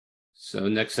So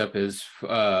next up is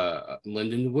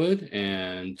Lindenwood,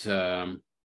 and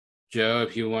Joe,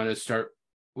 if you want to start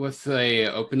with a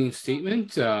opening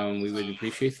statement, we would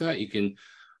appreciate that. You can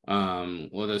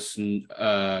let us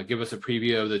give us a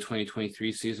preview of the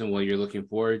 2023 season, what you're looking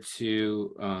forward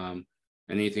to,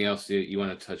 anything else that you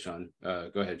want to touch on.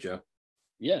 Go ahead, Joe.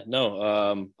 Yeah, no,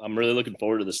 I'm really looking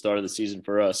forward to the start of the season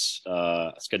for us.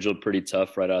 Scheduled pretty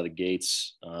tough right out of the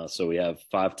gates. So we have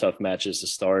 5 tough matches to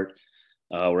start.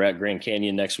 We're at Grand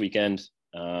Canyon next weekend.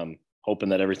 Hoping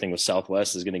that everything with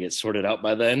Southwest is going to get sorted out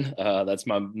by then. That's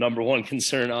my number one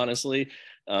concern, honestly.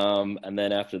 And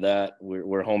then after that,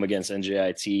 we're home against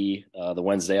NJIT the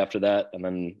Wednesday after that. And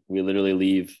then we literally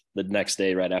leave the next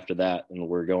day right after that. And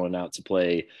we're going out to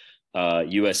play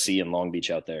USC in Long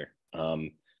Beach out there.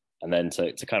 And then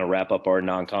to kind of wrap up our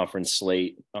non-conference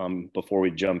slate before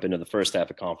we jump into the first half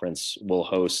of conference, we'll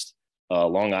host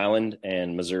Long Island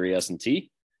and Missouri S&T.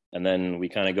 And then we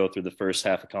kind of go through the first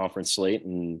half of conference slate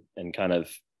and kind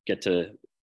of get to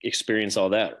experience all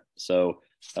that. So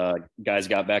guys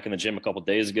got back in the gym a couple of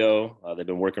days ago. They've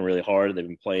been working really hard. They've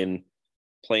been playing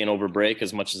over break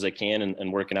as much as they can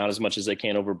and working out as much as they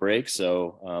can over break.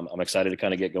 So I'm excited to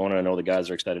kind of get going. And I know the guys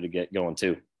are excited to get going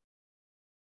too.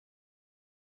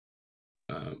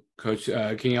 Coach,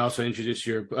 can you also introduce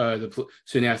the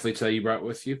student athletes that you brought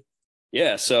with you?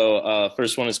 Yeah, so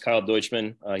first one is Kyle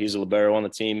Deutschman. He's a libero on the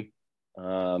team.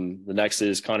 The next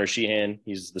is Connor Sheehan.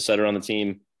 He's the setter on the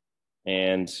team.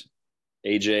 And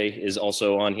AJ is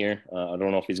also on here. I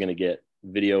don't know if he's going to get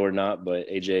video or not, but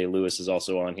AJ Lewis is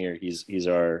also on here. He's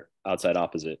our outside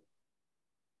opposite.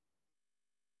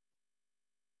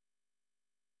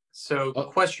 So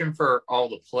question for all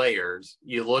the players.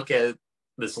 You look at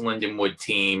this Lindenwood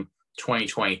team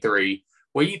 2023.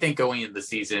 What do you think going into the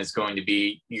season is going to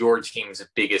be your team's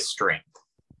biggest strength?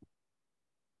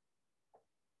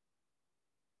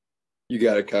 You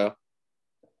got it, Kyle.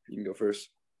 You can go first.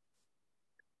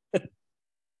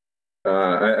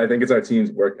 I think it's our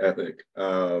team's work ethic.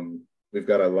 We've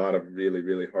got a lot of really,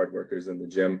 really hard workers in the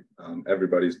gym.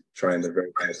 Everybody's trying their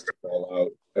very best to fall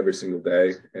out every single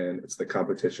day, and it's the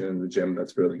competition in the gym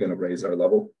that's really going to raise our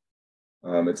level.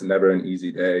 It's never an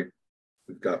easy day.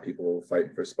 We've got people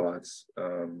fighting for spots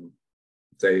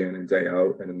day in and day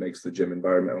out, and it makes the gym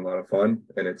environment a lot of fun,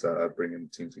 and it's bringing the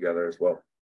team together as well.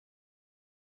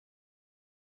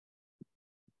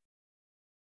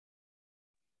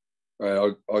 All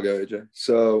right, I'll go, AJ.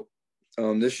 So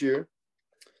this year,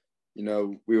 we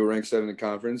were ranked 7th in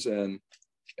conference, and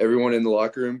everyone in the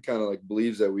locker room kind of like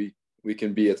believes that we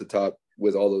can be at the top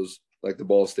with all those, like the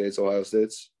Ball States, Ohio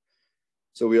States.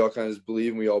 So we all kind of just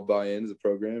believe and we all buy into the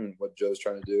program and what Joe's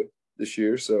trying to do this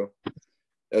year. So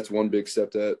that's one big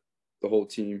step that the whole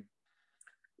team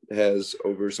has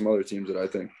over some other teams that I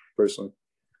think personally.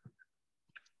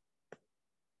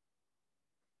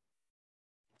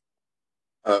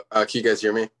 Can you guys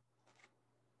hear me?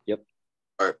 Yep.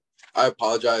 All right. I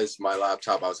apologize. My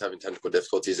laptop, I was having technical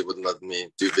difficulties. It wouldn't let me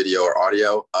do video or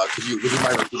audio.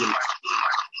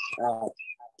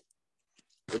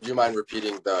 Would you mind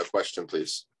repeating the question,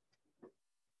 please?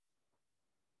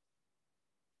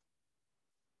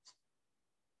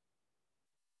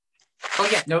 Oh,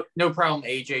 yeah, no problem,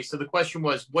 AJ. So the question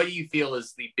was, what do you feel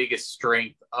is the biggest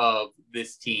strength of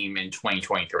this team in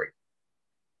 2023?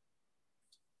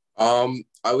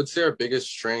 I would say our biggest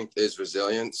strength is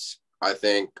resilience. I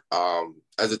think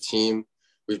as a team,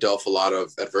 we've dealt with a lot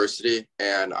of adversity.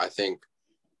 And I think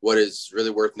what is really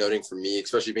worth noting for me,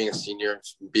 especially being a senior,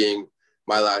 being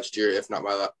my last year, if not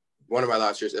one of my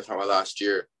last years, if not my last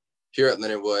year here at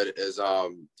Lindenwood, is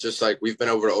just like we've been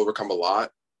able to overcome a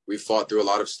lot. We've fought through a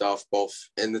lot of stuff, both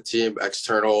in the team,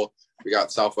 external. We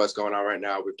got Southwest going on right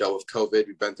now. We've dealt with COVID.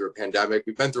 We've been through a pandemic.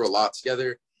 We've been through a lot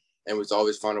together, and we've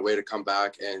always found a way to come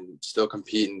back and still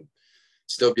compete and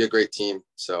still be a great team.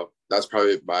 So that's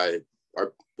probably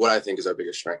what I think is our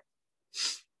biggest strength.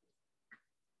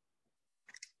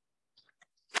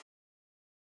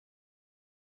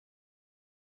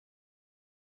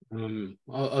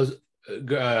 I'll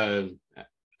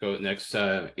go next.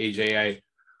 AJ, I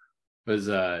was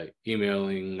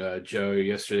emailing Joe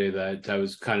yesterday that I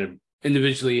was kind of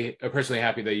personally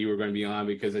happy that you were going to be on,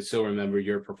 because I still remember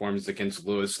your performance against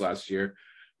Lewis last year.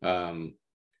 I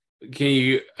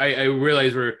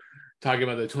realize we're talking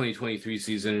about the 2023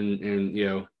 season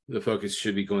and the focus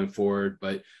should be going forward,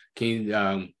 but can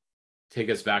you take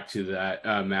us back to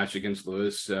that match against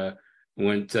Lewis?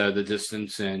 Went the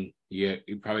distance, and you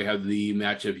probably had the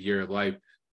match of your life.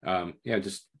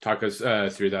 Just talk us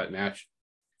through that match.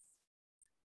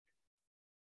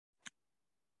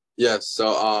 Yeah,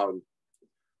 so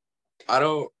I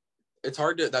don't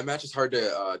that match is hard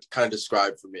to kind of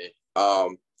describe for me.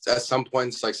 At some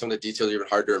points, like some of the details are even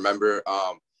hard to remember.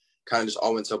 Kind of just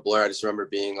all went to a blur. I just remember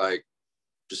being like,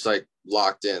 just like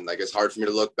locked in. Like it's hard for me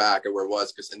to look back at where it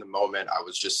was because in the moment I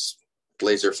was just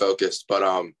laser focused. But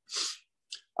I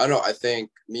don't know. I think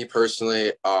me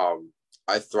personally,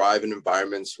 I thrive in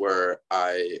environments where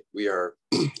we are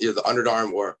either the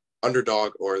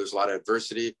underdog or there's a lot of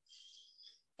adversity.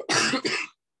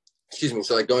 Excuse me.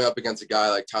 So like going up against a guy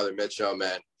like Tyler Mitchum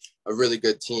and a really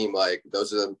good team, like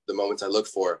those are the moments I look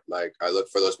for. Like I look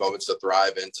for those moments to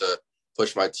thrive and to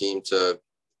push my team to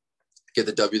get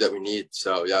the W that we need.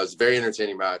 So yeah, it was a very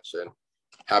entertaining match and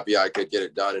happy I could get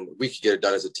it done and we could get it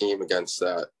done as a team against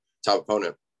that top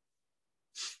opponent.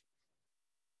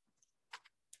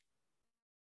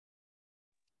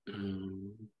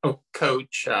 Oh,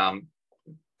 Coach,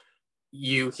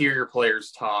 you hear your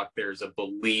players talk. There's a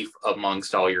belief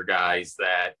amongst all your guys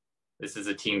that this is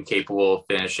a team capable of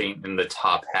finishing in the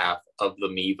top half of the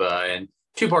MIVA. And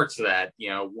two parts to that,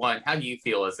 one, how do you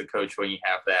feel as a coach when you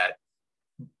have that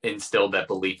instilled that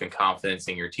belief and confidence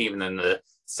in your team? And then the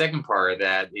second part of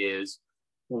that is,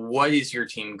 what is your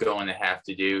team going to have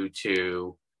to do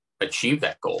to achieve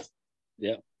that goal?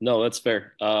 Yeah, no, that's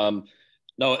fair.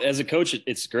 No, as a coach,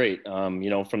 it's great.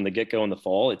 From the get-go in the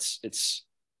fall, it's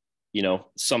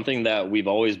something that we've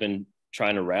always been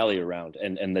trying to rally around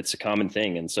and that's a common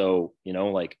thing. And so,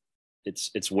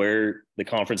 it's where the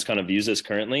conference kind of views us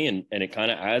currently. And it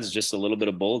kind of adds just a little bit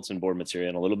of bulletin board material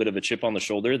and a little bit of a chip on the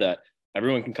shoulder that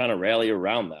everyone can kind of rally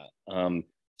around that.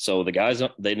 So the guys,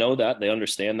 they know that, they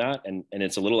understand that. And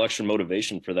it's a little extra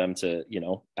motivation for them to,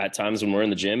 at times when we're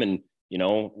in the gym and,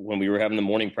 when we were having the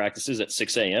morning practices at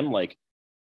 6 a.m., like,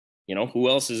 who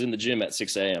else is in the gym at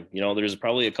 6 a.m.? There's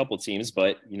probably a couple teams,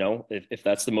 but, if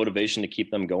that's the motivation to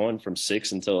keep them going from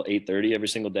 6 until 8:30 every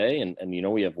single day. And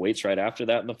we have weights right after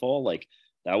that in the fall, like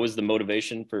that was the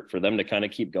motivation for them to kind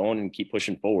of keep going and keep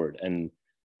pushing forward. And,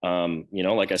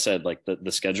 like I said, like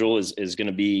the schedule is going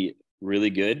to be really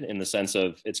good in the sense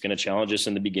of it's going to challenge us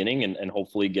in the beginning and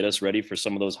hopefully get us ready for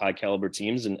some of those high caliber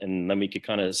teams. And then we could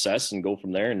kind of assess and go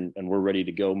from there. And we're ready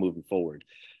to go moving forward.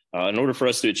 In order for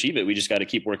us to achieve it, we just got to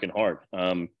keep working hard.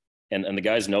 And the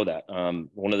guys know that.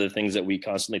 One of the things that we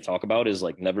constantly talk about is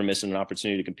like never missing an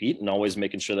opportunity to compete and always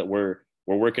making sure that we're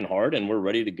working hard and we're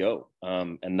ready to go.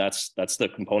 And that's the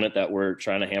component that we're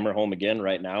trying to hammer home again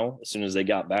right now, as soon as they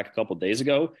got back a couple of days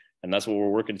ago. And that's what we're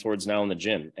working towards now in the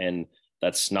gym. And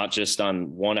that's not just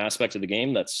on one aspect of the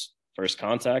game. That's first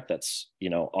contact. That's,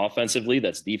 offensively,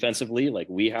 that's defensively. Like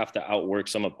we have to outwork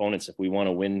some opponents if we want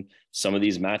to win some of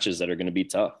these matches that are going to be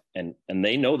tough. And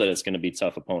they know that it's going to be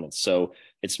tough opponents. So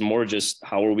it's more just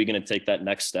how are we going to take that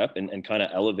next step and kind of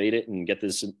elevate it and get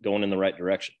this going in the right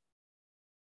direction.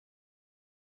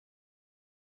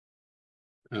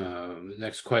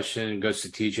 Next question goes to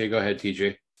TJ. Go ahead,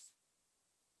 TJ.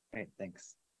 Great,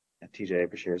 thanks. TJ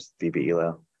Bashir's VB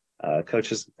ELO.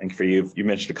 Coaches, thank you for you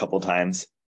mentioned a couple of times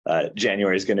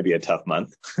January is going to be a tough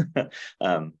month.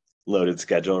 Loaded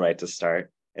schedule right to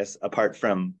start. Yes, apart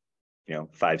from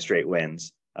 5 straight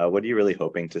wins, what are you really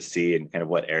hoping to see and kind of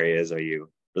what areas are you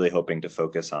really hoping to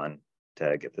focus on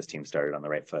to get this team started on the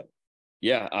right foot?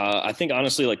 Yeah, I think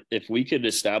honestly, like if we could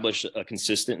establish a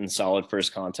consistent and solid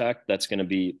first contact, that's going to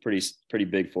be pretty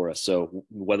big for us. So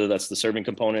whether that's the serving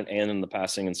component and in the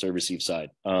passing and serve receive side,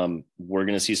 we're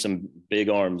going to see some big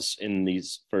arms in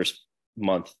these first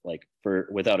month, like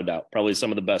without a doubt, probably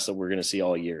some of the best that we're going to see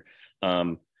all year.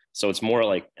 So it's more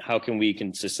like how can we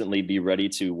consistently be ready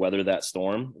to weather that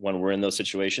storm when we're in those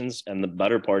situations? And the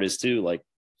better part is too, like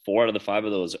 4 out of the 5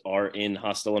 of those are in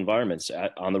hostile environments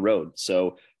on the road.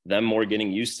 So them more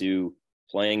getting used to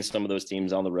playing some of those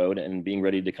teams on the road and being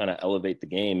ready to kind of elevate the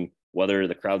game, whether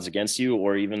the crowd's against you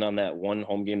or even on that one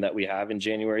home game that we have in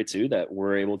January too, that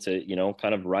we're able to,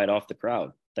 kind of ride off the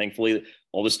crowd. Thankfully,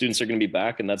 all the students are going to be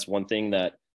back. And that's one thing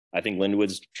that I think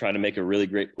Lindenwood's trying to make a really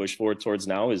great push forward towards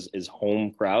now is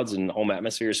home crowds and home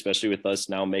atmosphere, especially with us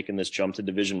now making this jump to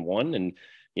Division I. And,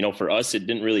 for us, it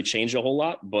didn't really change a whole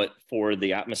lot, but for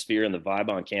the atmosphere and the vibe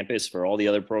on campus, for all the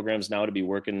other programs now to be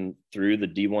working through the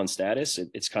D1 status,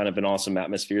 it's kind of an awesome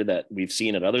atmosphere that we've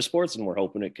seen at other sports, and we're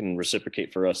hoping it can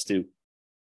reciprocate for us too.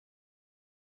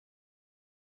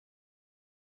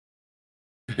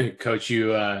 Coach,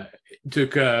 you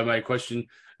took my question.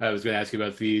 I was going to ask you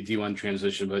about the D1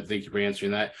 transition, but thank you for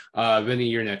answering that. Vinny,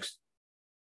 you're next.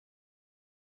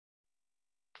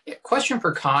 Yeah, question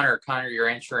for Connor. Connor, you're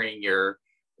entering your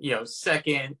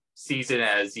second season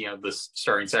as the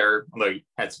starting center, although you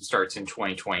had some starts in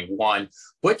 2021.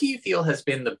 What do you feel has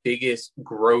been the biggest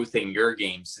growth in your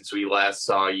game since we last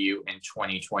saw you in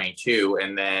 2022?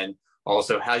 And then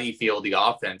also how do you feel the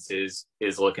offense is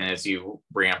looking as you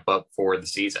ramp up for the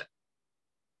season?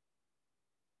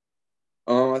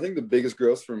 I think the biggest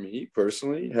growth for me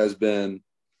personally has been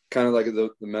kind of like the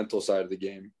mental side of the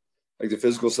game. Like the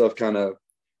physical stuff kind of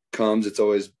comes, it'll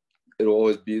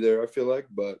always be there, I feel like.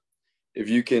 But if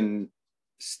you can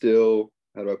still,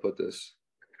 how do I put this?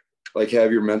 Like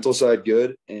have your mental side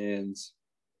good and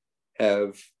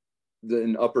have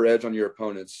an upper edge on your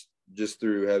opponents just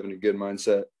through having a good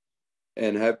mindset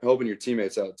and helping your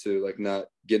teammates out too, like not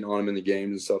getting on them in the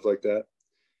games and stuff like that.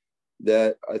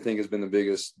 That I think has been the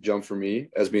biggest jump for me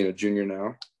as being a junior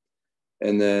now.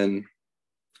 And then,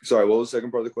 sorry, what was the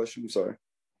second part of the question? I'm sorry.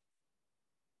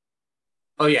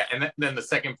 Oh yeah, and then the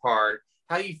second part,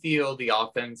 how do you feel the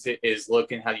offense is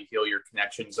looking? How do you feel your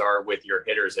connections are with your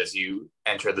hitters as you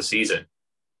enter the season?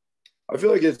 I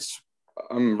feel like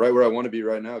I'm right where I want to be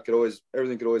right now.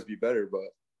 Everything could always be better, but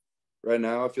right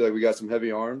now I feel like we got some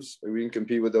heavy arms. We can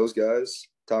compete with those guys,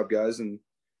 top guys, and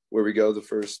where we go the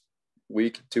first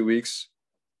week, 2 weeks.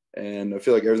 And I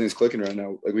feel like everything's clicking right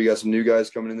now. Like we got some new guys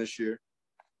coming in this year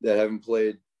that haven't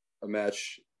played a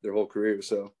match their whole career.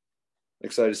 So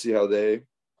excited to see how they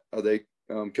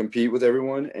compete with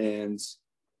everyone and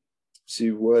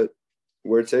see where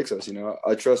it takes us. You know,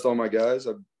 I trust all my guys.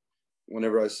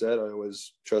 Whenever I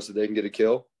always trust that they can get a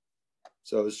kill.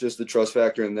 So it's just the trust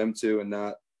factor in them too, and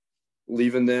not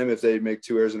leaving them if they make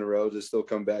 2 errors in a row, just still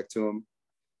come back to them.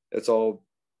 It's all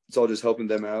just helping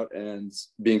them out and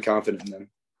being confident in them.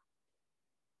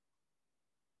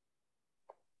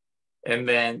 And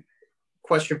then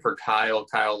question for Kyle.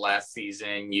 Kyle, last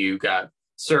season you got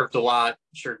served a lot.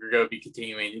 Sure, you're going to be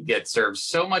continuing to get served.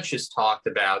 So much is talked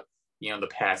about, the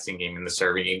passing game and the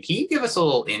serving game. Can you give us a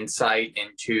little insight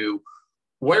into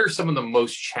what are some of the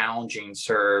most challenging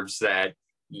serves that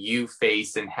you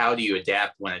face, and how do you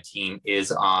adapt when a team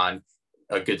is on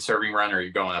a good serving run or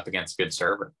you're going up against a good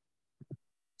server?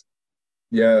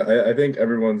 Yeah, I think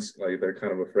everyone's like, they're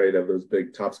kind of afraid of those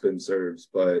big topspin serves,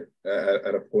 but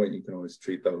at a point you can always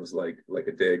treat those like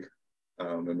a dig.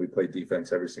 And we play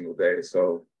defense every single day.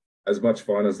 So as much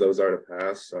fun as those are to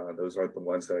pass, those aren't the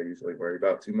ones that I usually worry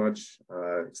about too much.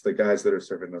 It's the guys that are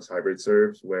serving those hybrid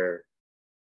serves where,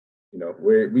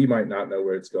 we might not know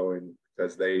where it's going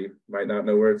because they might not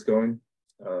know where it's going.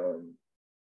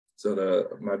 So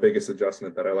my biggest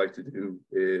adjustment that I like to do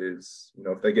is,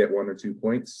 if they get 1 or 2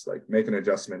 points, like make an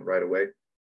adjustment right away.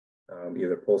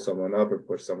 Either pull someone up or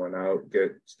push someone out,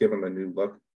 just give them a new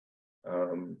look.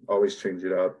 Always change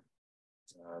it up.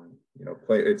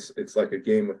 Play. It's like a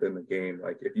game within the game.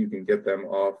 Like if you can get them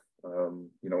off,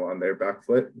 on their back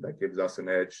foot, that gives us an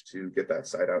edge to get that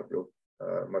side out real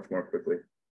much more quickly.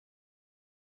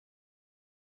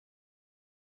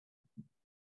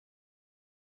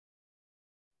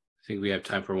 I think we have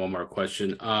time for one more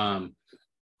question.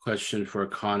 Question for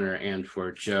Connor and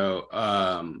for Joe.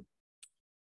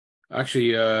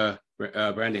 Actually,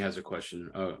 Brandon has a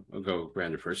question. I'll go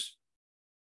Brandon first.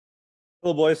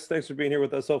 Hello, boys. Thanks for being here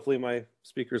with us. Hopefully my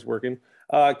speaker's working.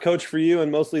 Coach, for you,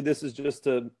 and mostly this is just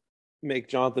to make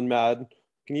Jonathan mad,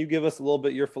 can you give us a little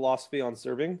bit your philosophy on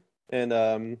serving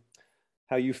and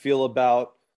how you feel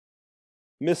about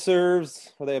missed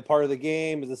serves? Are they a part of the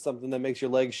game? Is this something that makes your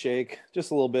legs shake?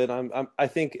 Just a little bit. I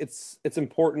think it's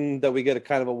important that we get a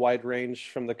kind of a wide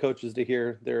range from the coaches to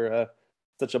hear. They're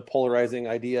such a polarizing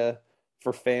idea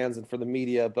for fans and for the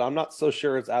media, but I'm not so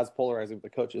sure it's as polarizing with the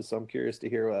coaches. So I'm curious to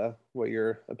hear what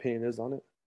your opinion is on it.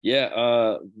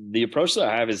 Yeah, the approach that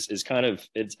I have is kind of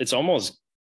it's almost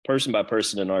person by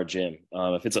person in our gym.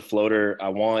 If it's a floater, I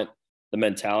want the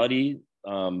mentality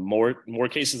more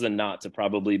cases than not to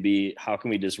probably be how can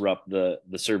we disrupt the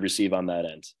serve receive on that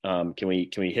end. Can we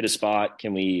hit a spot?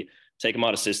 Can we take them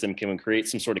out of system? Can we create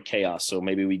some sort of chaos? So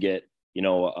maybe we get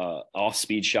off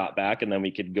speed shot back, and then we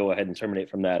could go ahead and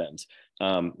terminate from that end.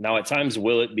 Now at times,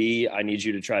 will it be, I need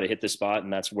you to try to hit the spot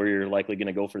and that's where you're likely going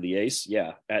to go for the ace?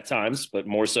 Yeah, at times, but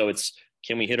more so it's,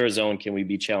 can we hit our zone? Can we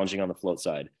be challenging on the float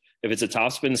side? If it's a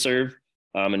top spin serve,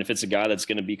 and if it's a guy that's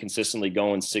going to be consistently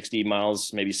going 60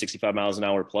 miles, maybe 65 miles an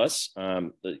hour plus,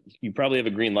 you probably have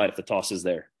a green light if the toss is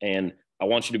there. And I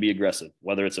want you to be aggressive,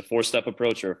 whether it's a 4-step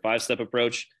approach or a 5-step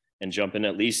approach, and jump in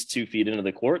at least 2 feet into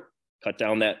the court, cut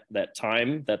down that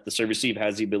time that the serve receive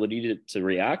has the ability to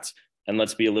react, and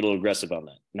let's be a little aggressive on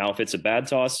that. Now, if it's a bad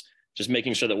toss, just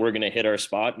making sure that we're going to hit our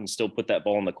spot and still put that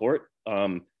ball in the court.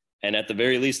 And at the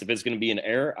very least, if it's going to be an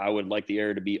error, I would like the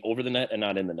error to be over the net and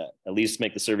not in the net. At least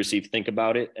make the serve receive think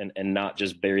about it and not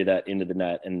just bury that into the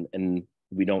net. And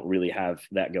we don't really have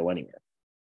that go anywhere.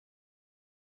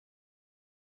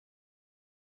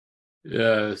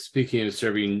 Speaking of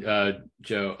serving,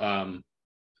 Joe,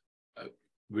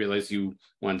 realized you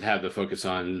wanted to have the focus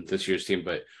on this year's team,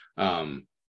 but can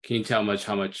you tell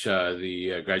how much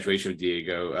the graduation of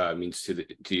Diego means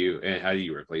to you, and how do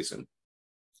you replace him?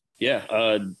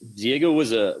 Yeah, Diego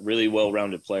was a really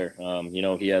well-rounded player.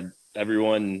 He had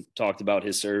everyone talked about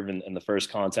his serve and the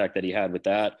first contact that he had with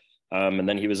that. And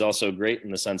then he was also great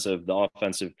in the sense of the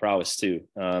offensive prowess too.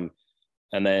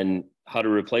 And then how to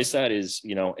replace that is,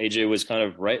 AJ was kind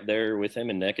of right there with him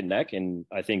and neck. And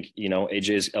I think, AJ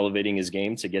is elevating his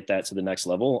game to get that to the next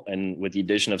level. And with the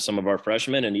addition of some of our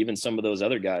freshmen and even some of those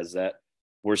other guys that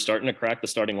were starting to crack the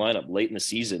starting lineup late in the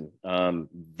season,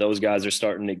 those guys are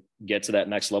starting to get to that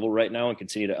next level right now and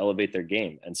continue to elevate their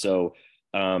game. And so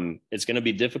it's going to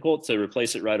be difficult to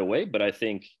replace it right away, but I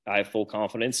think I have full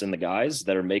confidence in the guys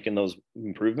that are making those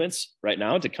improvements right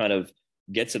now to kind of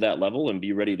get to that level and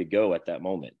be ready to go at that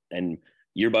moment. And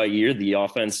year by year, the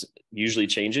offense usually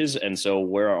changes. And so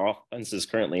where our offense is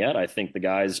currently at, I think the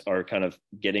guys are kind of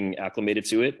getting acclimated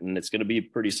to it, and it's going to be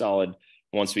pretty solid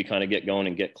once we kind of get going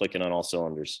and get clicking on all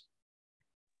cylinders.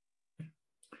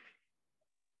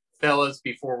 Fellas,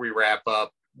 before we wrap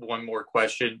up, one more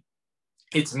question.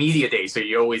 It's media day, so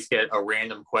you always get a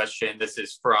random question. This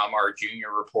is from our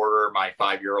junior reporter, my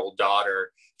 5-year-old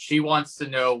daughter. She wants to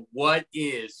know, what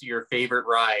is your favorite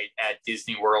ride at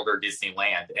Disney World or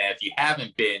Disneyland? And if you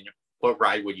haven't been, what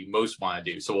ride would you most want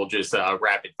to do? So we'll just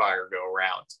rapid fire go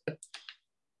around.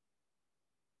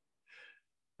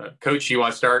 Coach, you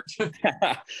want to start?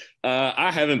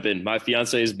 I haven't been. My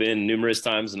fiance has been numerous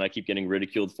times, and I keep getting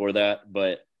ridiculed for that.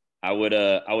 But I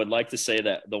would like to say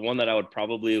that the one that I would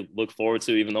probably look forward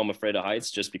to, even though I'm afraid of heights,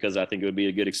 just because I think it would be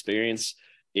a good experience,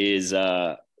 is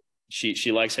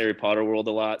she likes Harry Potter World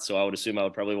a lot. So I would assume I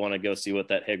would probably want to go see what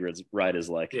that Hagrid's ride is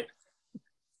like.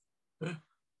 Yeah.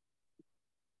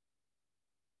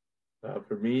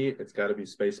 For me, it's got to be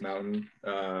Space Mountain.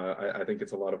 I think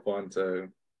it's a lot of fun to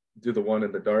do the one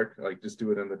in the dark, like just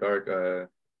do it in the dark. No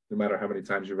matter how many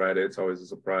times you ride it, it's always a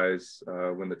surprise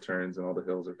when the turns and all the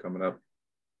hills are coming up.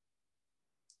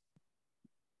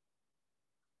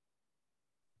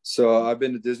 So I've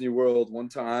been to Disney World one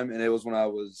time, and it was when I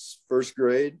was first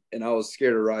grade, and I was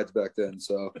scared of rides back then.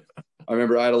 So I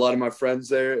remember I had a lot of my friends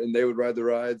there, and they would ride the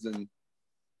rides, and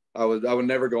I would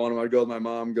never go on them. I'd go with my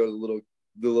mom, go to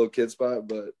the little kid spot,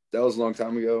 but that was a long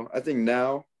time ago. I think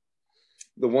now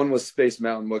the one was Space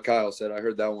Mountain, what Kyle said. I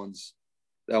heard that one's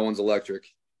electric.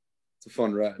 It's a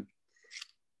fun ride.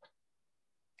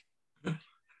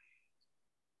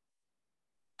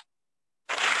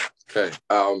 Okay.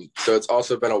 So it's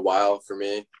also been a while for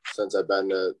me since I've been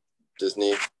to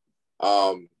Disney.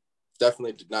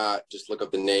 Definitely did not just look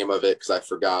up the name of it because I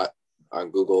forgot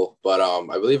on Google, but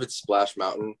I believe it's Splash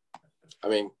Mountain. I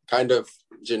mean, kind of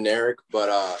generic, but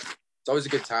it's always a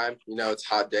good time. It's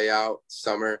a hot day out,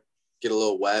 summer, get a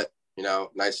little wet,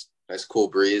 nice cool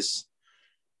breeze.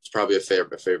 It's probably a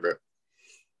favorite.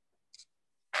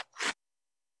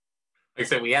 Like I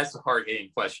said, we asked some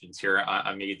hard-hitting questions here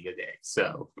on Media Day.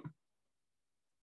 So